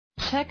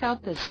Check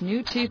out this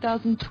new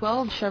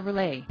 2012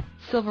 Chevrolet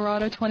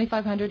Silverado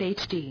 2500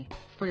 HD.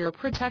 For your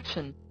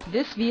protection,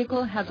 this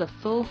vehicle has a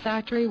full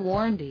factory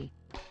warranty.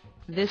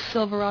 This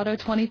Silverado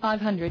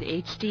 2500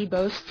 HD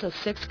boasts a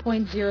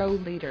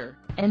 6.0-liter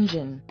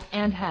engine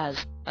and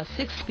has a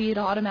 6-speed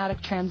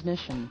automatic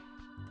transmission.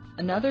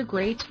 Another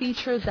great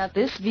feature is that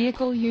this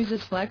vehicle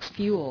uses flex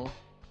fuel.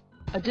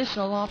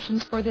 Additional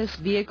options for this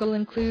vehicle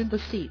include the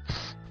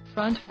seats,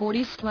 front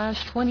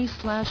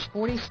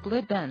 40/20/40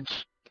 split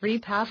bench,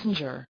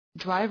 3-passenger,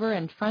 driver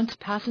and front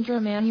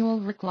passenger manual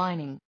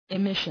reclining,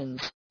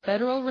 emissions,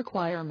 federal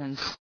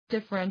requirements,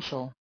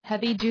 differential,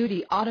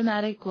 heavy-duty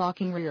automatic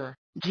locking rear,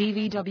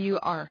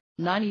 GVWR,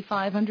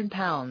 9,500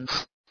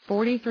 pounds,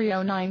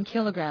 4,309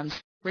 kilograms,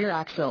 rear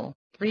axle,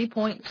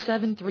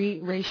 3.73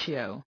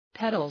 ratio,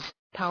 pedals,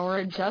 power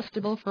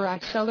adjustable for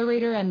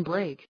accelerator and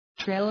brake,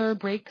 trailer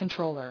brake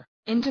controller,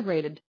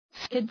 integrated,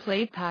 skid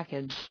plate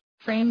package,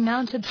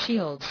 frame-mounted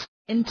shields,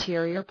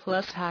 interior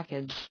plus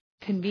package,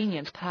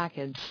 convenience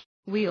package,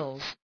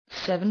 wheels,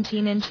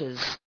 17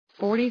 inches,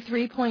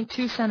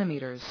 43.2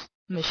 centimeters,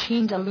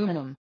 machined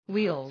aluminum,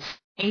 wheels,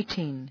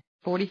 18,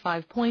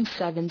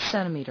 45.7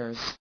 centimeters,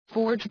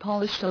 forged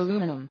polished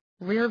aluminum,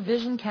 rear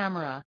vision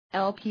camera,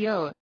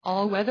 LPO,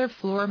 all-weather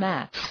floor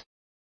mats.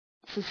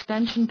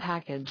 Suspension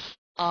package,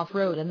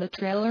 off-road and the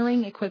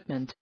trailering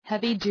equipment,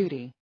 heavy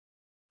duty.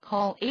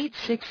 Call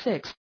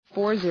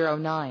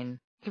 866-409-3464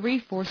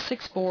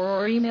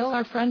 or email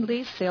our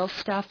friendly sales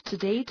staff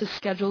today to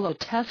schedule a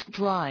test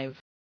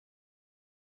drive.